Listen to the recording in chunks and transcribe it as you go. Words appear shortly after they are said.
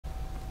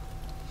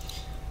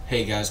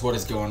Hey guys, what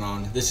is going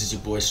on? This is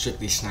your boy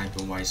Strictly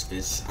Sniping White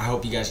Spits. I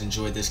hope you guys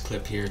enjoyed this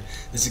clip here.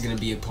 This is going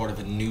to be a part of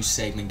a new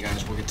segment,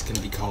 guys. It's going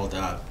to be called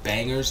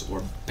bangers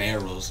or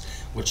barrels.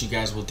 What you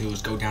guys will do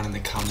is go down in the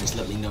comments,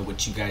 let me know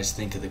what you guys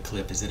think of the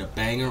clip. Is it a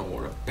banger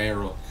or a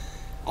barrel?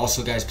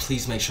 Also guys,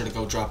 please make sure to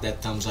go drop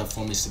that thumbs up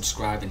for me,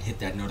 subscribe, and hit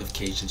that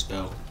notifications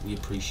bell. We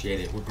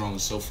appreciate it. We're growing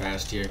so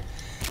fast here.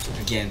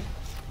 Again,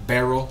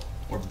 barrel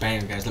or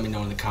banger, guys. Let me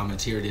know in the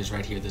comments. Here it is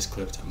right here, this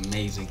clip. It's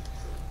amazing.